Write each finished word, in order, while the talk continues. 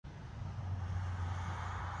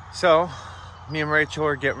So, me and Rachel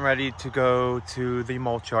are getting ready to go to the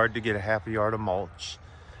mulch yard to get a half a yard of mulch.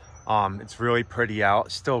 It's really pretty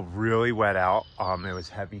out, still really wet out. It was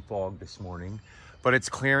heavy fog this morning, but it's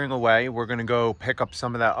clearing away. We're gonna go pick up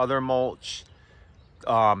some of that other mulch,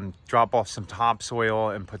 drop off some topsoil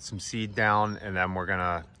and put some seed down, and then we're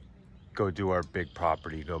gonna go do our big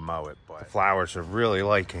property, go mow it. But the flowers are really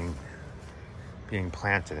liking being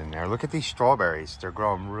planted in there. Look at these strawberries, they're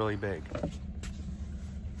growing really big.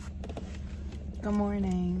 Good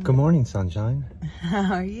morning. Good morning, sunshine.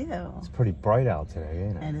 How are you? It's pretty bright out today,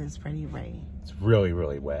 ain't it? It is pretty bright. It's really,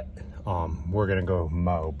 really wet. We're gonna go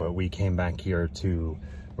mow, but we came back here to,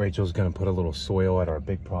 Rachel's gonna put a little soil at our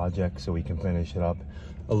big project so we can finish it up.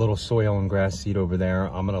 A little soil and grass seed over there.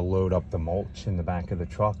 I'm gonna load up the mulch in the back of the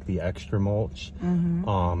truck, the extra mulch.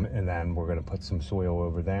 And then we're gonna put some soil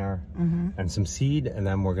over there and some seed, and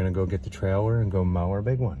then we're gonna go get the trailer and go mow our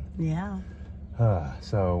big one. Yeah.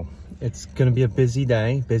 So it's going to be a busy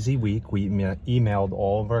day, busy week. We emailed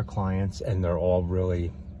all of our clients and they're all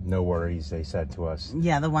really no worries, they said to us.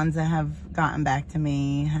 Yeah, the ones that have gotten back to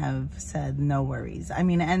me have said no worries. I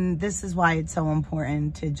mean, and this is why it's so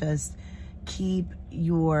important to just keep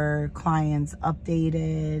your clients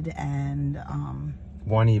updated and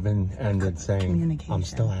one even ended saying, I'm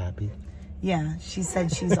still happy. Yeah, she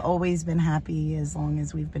said she's always been happy as long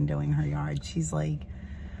as we've been doing her yard. She's like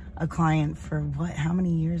a client for what, how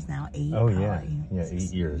many years now? 8. Oh, probably. yeah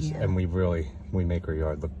 8 years. Yeah. And we make her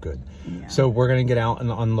yard look good. Yeah. So we're gonna get out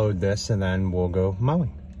and unload this and then we'll go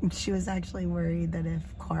mowing. She was actually worried that if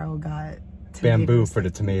Carl got bamboo for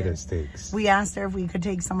the tomato steaks. We asked her if we could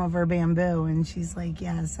take some of her bamboo and she's like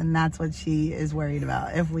yes, and that's what she is worried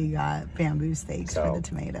about, if we got bamboo steaks for the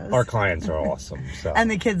tomatoes. Our clients are awesome. So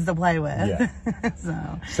and the kids to play with.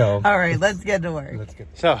 Yeah. so all right, let's get to work.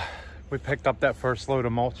 So we picked up that first load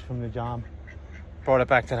of mulch from the job, brought it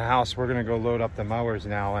back to the house. We're gonna go load up the mowers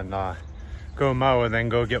now and go mow and then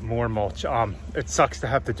go get more mulch. It sucks to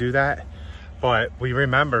have to do that, but we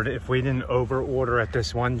remembered if we didn't over order at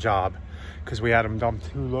this one job, because we had them dump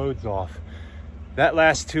 2 loads off, that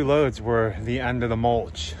last 2 loads were the end of the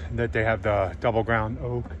mulch that they have, the double ground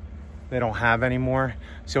oak they don't have anymore.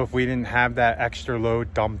 So if we didn't have that extra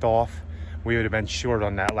load dumped off, we would have been short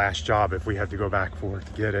on that last job if we had to go back for it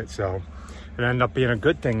to get it. So it ended up being a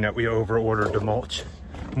good thing that we over ordered the mulch.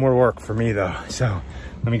 More work for me though. So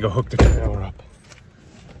let me go hook the trailer up.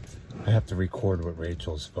 I have to record with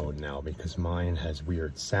Rachel's phone now because mine has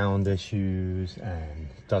weird sound issues and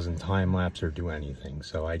doesn't time lapse or do anything.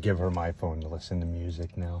 So I give her my phone to listen to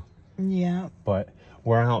music now. Yeah. But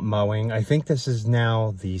we're out mowing. I think this is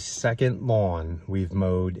now the 2nd lawn we've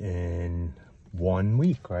mowed in 1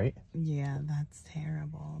 week, right? Yeah, that's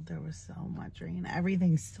terrible. There was so much rain.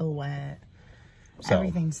 Everything's still wet. So,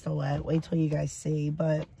 everything's still wet. Wait till you guys see.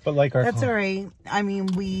 But like our that's all right. I mean,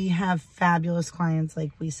 we have fabulous clients,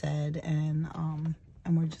 like we said, and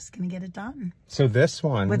we're just gonna get it done. So this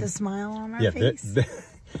one with a smile on our face.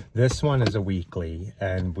 This one is a weekly,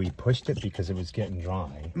 and we pushed it because it was getting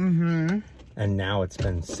dry. And now it's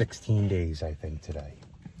been 16 days, I think, today.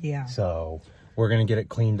 Yeah. So we're gonna get it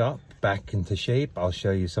cleaned up, back into shape. I'll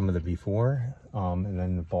show you some of the before, and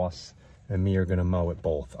then the boss and me are gonna mow it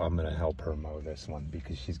both. I'm gonna help her mow this one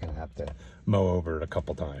because she's gonna have to mow over it a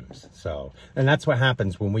couple times. So, and that's what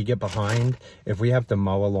happens when we get behind. If we have to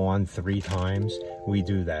mow a lawn 3 times, we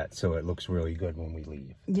do that so it looks really good when we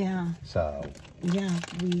leave. Yeah. So yeah,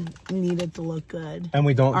 we need it to look good. And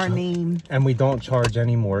we don't and we don't charge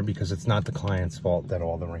anymore because it's not the client's fault that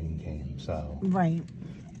all the rain came. So right.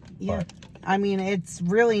 Yeah. I mean, it's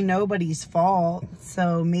really nobody's fault.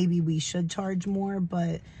 So maybe we should charge more,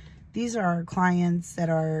 but these are our clients that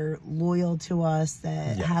are loyal to us,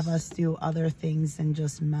 that have us do other things than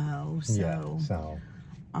just mow. So,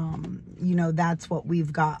 you know, that's what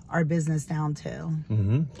we've got our business down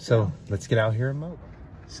to. So let's get out here and mow.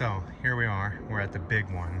 So here we are. We're at the big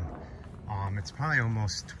one. It's probably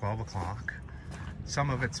almost 12 o'clock. Some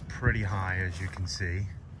of it's pretty high, as you can see,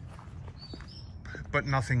 but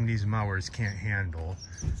nothing these mowers can't handle.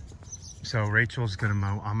 So Rachel's gonna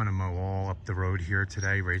mow, I'm gonna mow all up the road here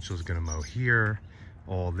today. Rachel's gonna mow here,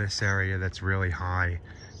 all this area that's really high,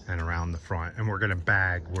 and around the front. And we're gonna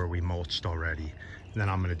bag where we mulched already. And then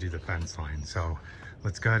I'm gonna do the fence line. So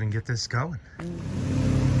let's go ahead and get this going.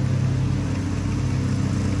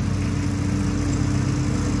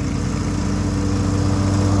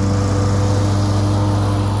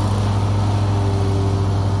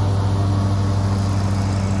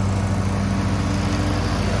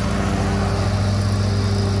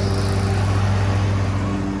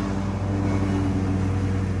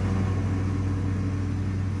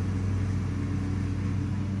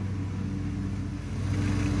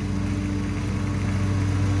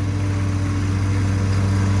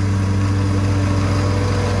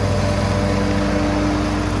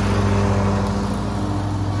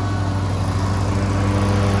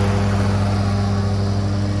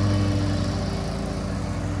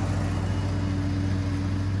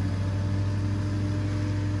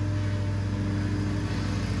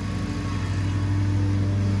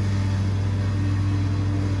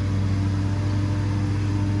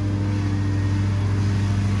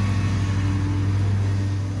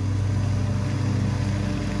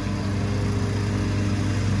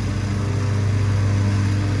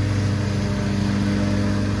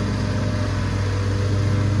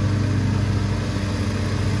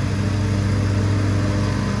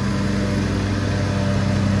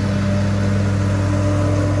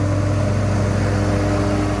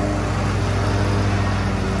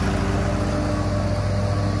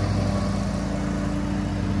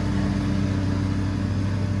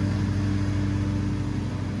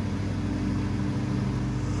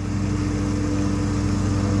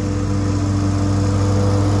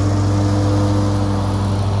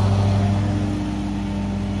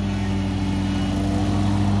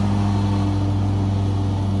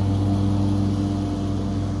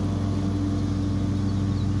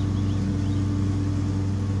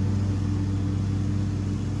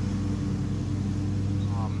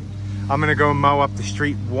 I'm gonna go mow up the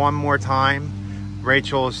street one more time.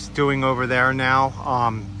 Rachel's doing over there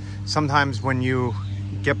now. Sometimes when you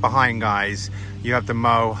get behind guys, you have to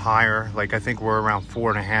mow higher. Like I think we're around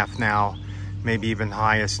 4.5 now, maybe even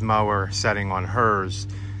highest mower setting on hers,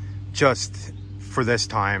 just for this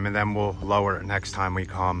time, and then we'll lower it next time we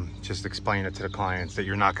come. Just explain it to the clients that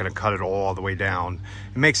you're not going to cut it all the way down.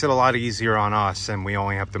 It makes it a lot easier on us, and we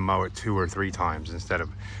only have to mow it 2 or 3 times instead of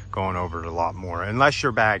going over it a lot more. Unless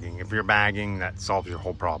you're bagging. If you're bagging, that solves your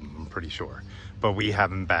whole problem, I'm pretty sure. But we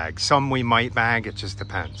haven't bagged. Some we might bag, it just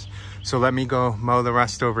depends. So let me go mow the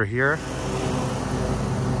rest over here.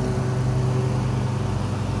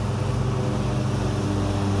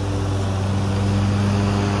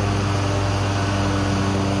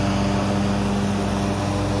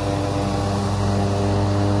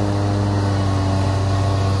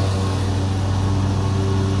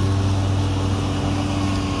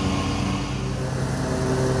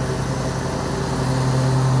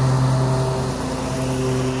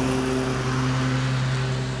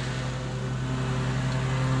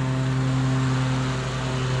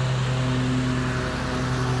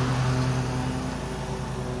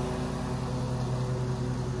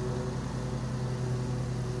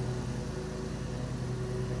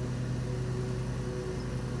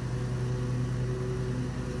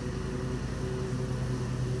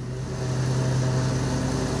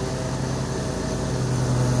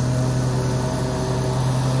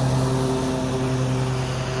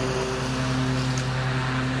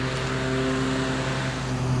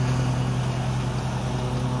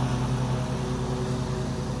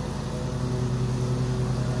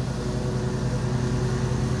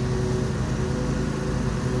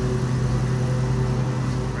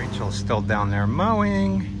 Still down there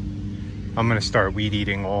mowing. I'm gonna start weed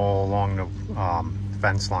eating all along the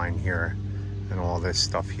fence line here and all this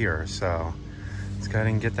stuff here, so let's go ahead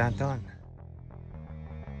and get that done.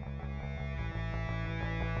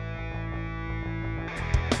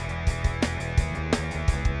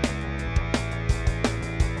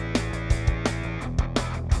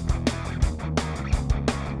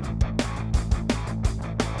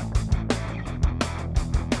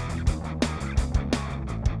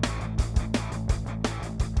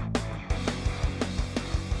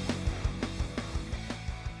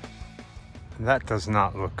 That does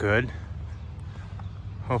not look good.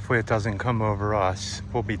 Hopefully it doesn't come over us.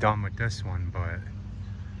 We'll be done with this one, but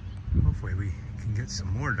hopefully we can get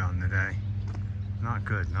some more done today. Not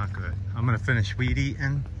good, not good. I'm gonna finish weed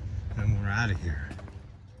eating and we're out of here.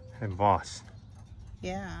 Hey boss.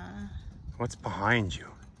 Yeah. What's behind you?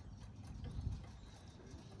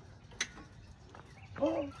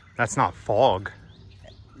 Oh. That's not fog.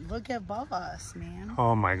 Look at boss, man.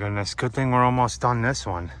 Oh my goodness, good thing we're almost done this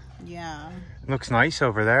one. Yeah. It looks nice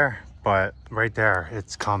over there, but right there,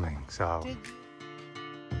 it's coming, so.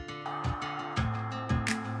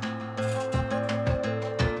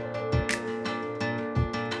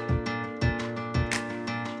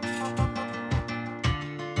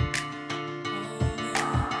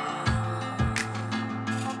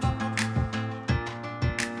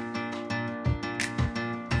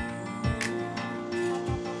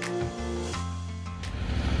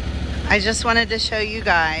 I just wanted to show you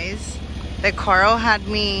guys that Carl had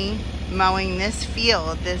me mowing this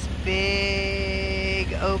field, this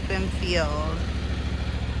big open field,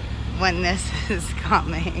 when this is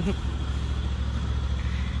coming.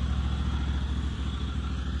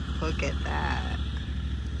 Look at that.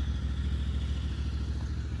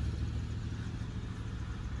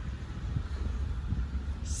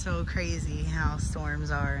 So crazy how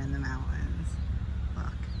storms are in the mountains.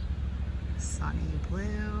 Look, sunny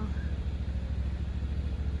blue.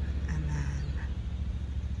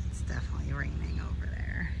 Definitely raining over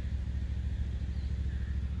there.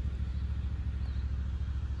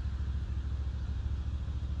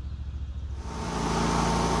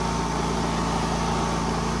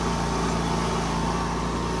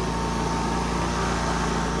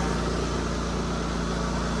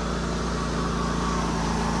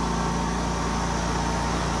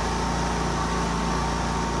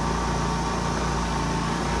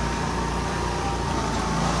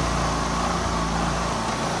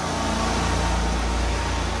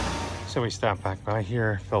 So we stopped back by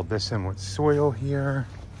here, filled this in with soil here.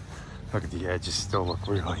 Look at the edges, still look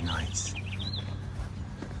really nice.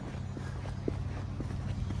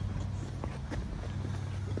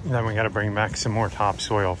 And then we got to bring back some more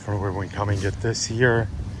topsoil for when we come and get this here.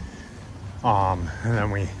 And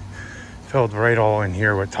then we filled right all in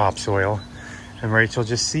here with topsoil. And Rachel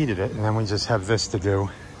just seeded it, and then we just have this to do.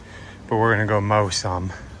 But we're gonna go mow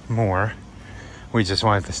some more. We just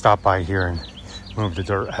wanted to stop by here and move the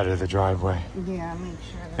dirt out of the driveway. Yeah, make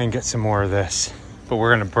sure. And get some more of this. But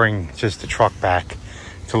we're gonna bring just the truck back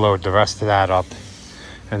to load the rest of that up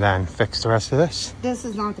and then fix the rest of this. This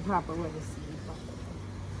is not the proper way to see it.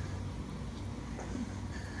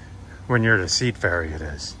 When you're the seed fairy, it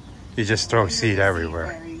is. You just throw seed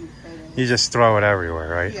everywhere. You just throw it everywhere,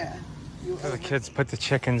 right? Yeah. So the kids put the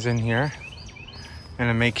chickens in here in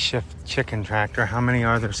a makeshift chicken tractor. How many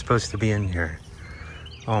are there supposed to be in here?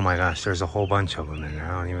 Oh my gosh, there's a whole bunch of them in there.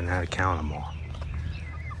 I don't even know how to count them all.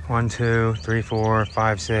 1, 2, 3, 4,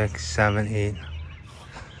 5, 6, 7, 8.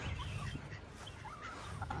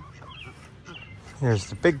 Here's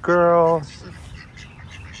the big girls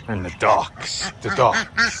and the ducks. The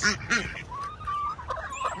ducks.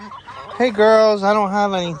 Hey girls, I don't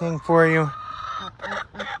have anything for you.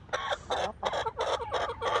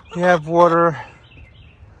 You have water.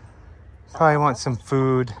 Probably want some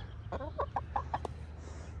food.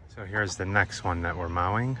 So here's the next one that we're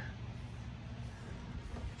mowing.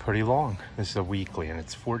 Pretty long. This is a weekly and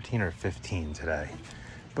it's 14 or 15 today.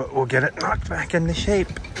 But we'll get it knocked back into shape.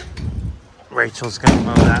 Rachel's gonna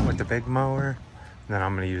mow that with the big mower. And then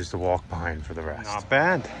I'm gonna use the walk behind for the rest. Not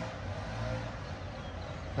bad.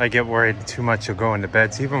 I get worried too much of going to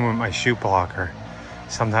beds, even with my shoe blocker.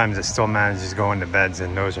 Sometimes it still manages going to beds,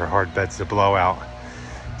 and those are hard beds to blow out,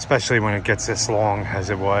 especially when it gets this long as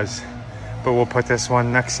it was. But we'll put this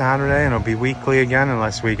one next Saturday and it'll be weekly again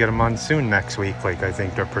unless we get a monsoon next week like I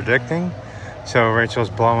think they're predicting. So Rachel's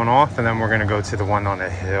blowing off and then we're gonna go to the one on the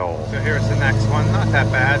hill. So here's the next one, not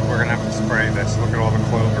that bad. We're gonna have to spray this. Look at all the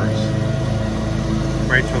clovers.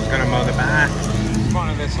 Rachel's gonna mow the back. One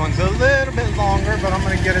of this one's a little bit longer, but I'm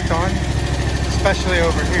gonna get it done, especially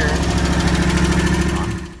over here.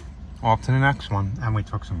 Off to the next one. And we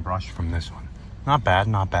took some brush from this one. Not bad,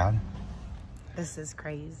 not bad. This is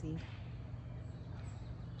crazy.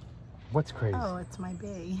 What's crazy? Oh, it's my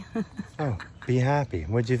bee. Oh, be happy.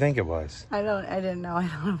 What'd you think it was? I didn't know. I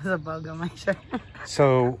thought it was a bug on my shirt.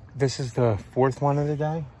 So this is the 4th one of the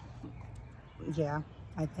day? Yeah,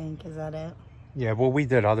 I think. Is that it? Yeah, well, we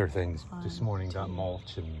did other things this morning. Got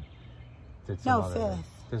mulch and did some other. 5th.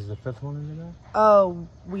 This is the 5th one of the day? Oh,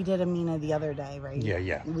 we did Amina the other day, right? Yeah,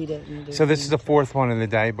 yeah. We didn't do So this is the 4th one of the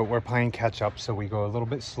day, but we're playing catch up, so we go a little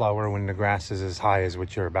bit slower when the grass is as high as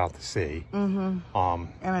what you're about to see. Mm-hmm.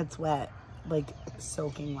 And it's wet, like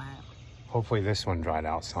soaking wet. Hopefully this one dried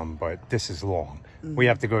out some, but this is long. We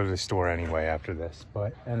have to go to the store anyway after this,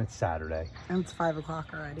 and it's Saturday. And it's 5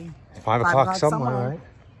 o'clock already. 5 o'clock somewhere, right?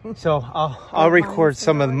 So I'll record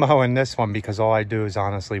some of the mowing this one because all I do is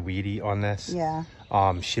honestly weed eat on this. Yeah.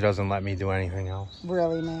 She doesn't let me do anything else.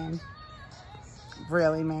 Really, man.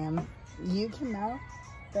 Really, man. You can mow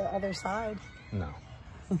the other side. No.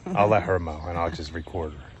 I'll let her mow and I'll just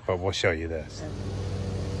record her. But we'll show you this.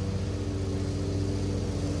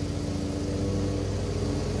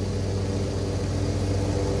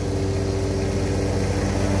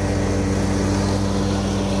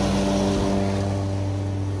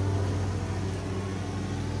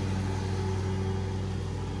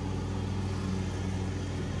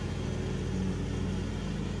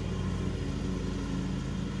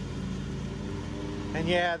 And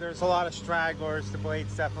yeah, there's a lot of stragglers. The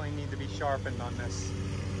blades definitely need to be sharpened on this.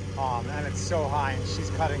 And it's so high, and she's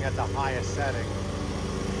cutting at the highest setting.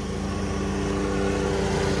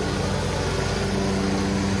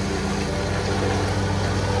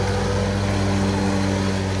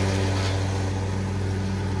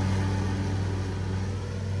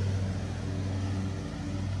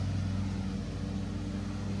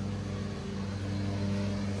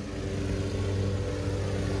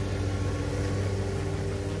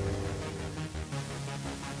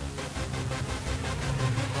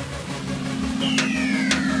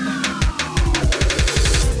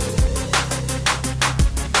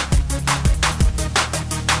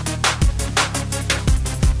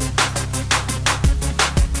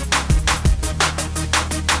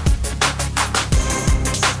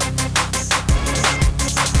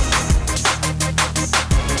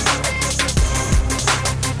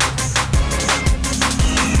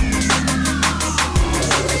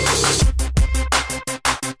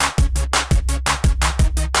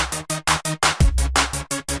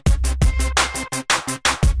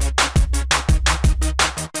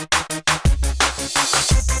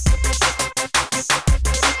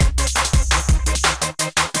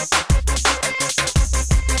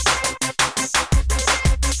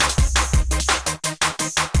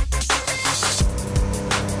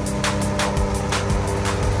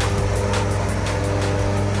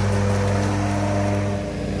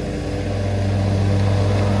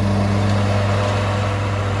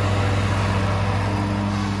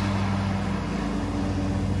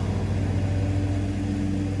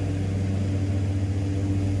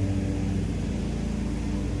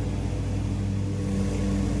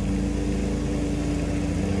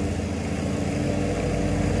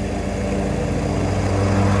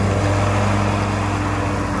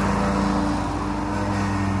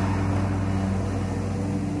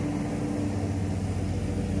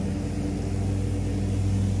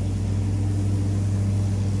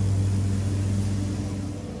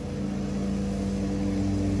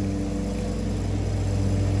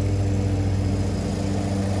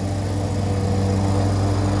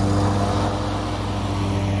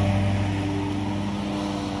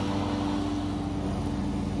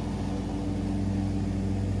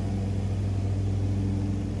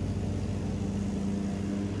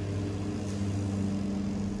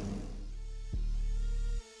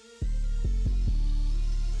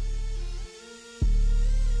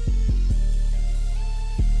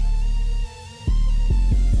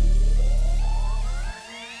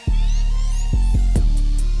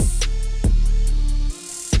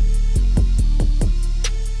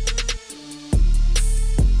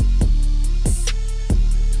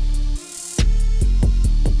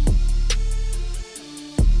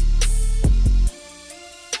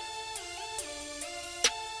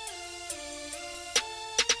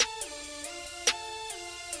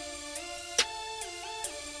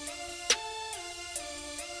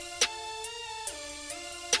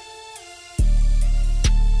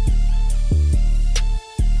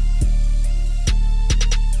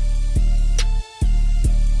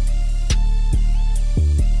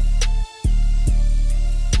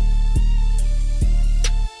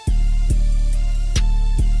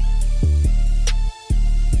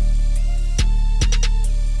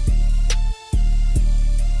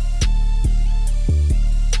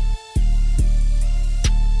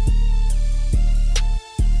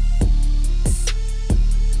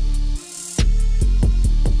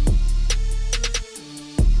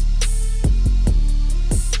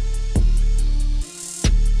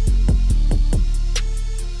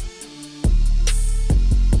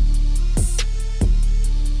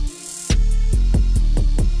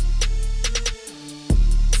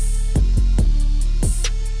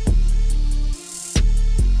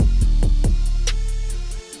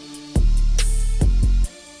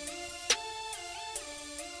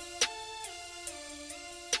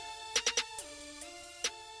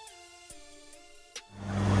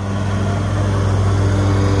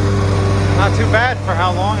 for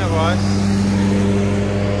how long it was.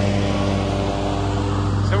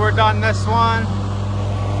 So we're done this one.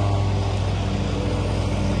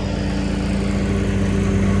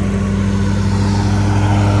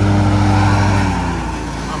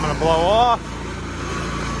 I'm gonna blow off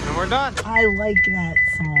and we're done. I like that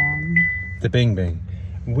song. The Bing Bing.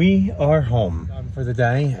 We are home for the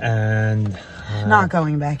day and not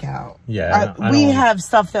going back out. Yeah, we have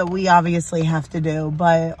stuff that we obviously have to do,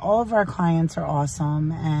 but all of our clients are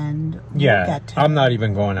awesome, and yeah, we'll get to I'm not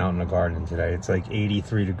even going out in the garden today. It's like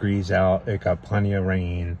 83 degrees out. It got plenty of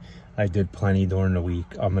rain. I did plenty during the week.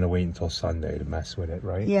 I'm gonna wait until Sunday to mess with it,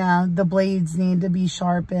 right? Yeah, the blades need to be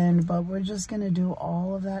sharpened, but we're just gonna do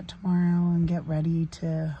all of that tomorrow and get ready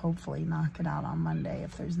to hopefully knock it out on Monday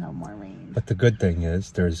if there's no more rain. But the good thing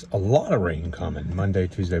is there's a lot of rain coming Monday,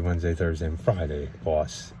 Tuesday, Wednesday, Thursday, and Friday,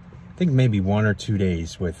 boss. I think maybe 1 or 2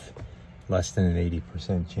 days with less than an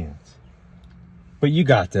 80% chance. But you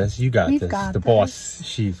got this. You got this. The boss,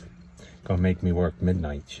 she's gonna make me work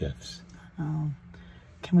midnight shifts. Oh.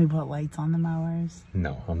 Can we put lights on the mowers?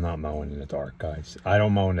 No, I'm not mowing in the dark, guys. I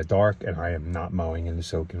don't mow in the dark, and I am not mowing in the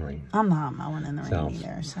soaking rain. I'm not mowing in the rain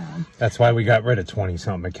either, so. That's why we got rid of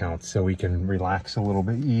 20-something accounts, so we can relax a little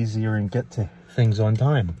bit easier and get to things on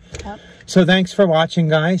time. Yep. So thanks for watching,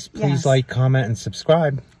 guys. Please like, comment, and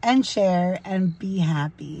subscribe. And share, and be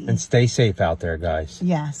happy. And stay safe out there, guys.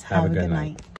 Yes, have a good night.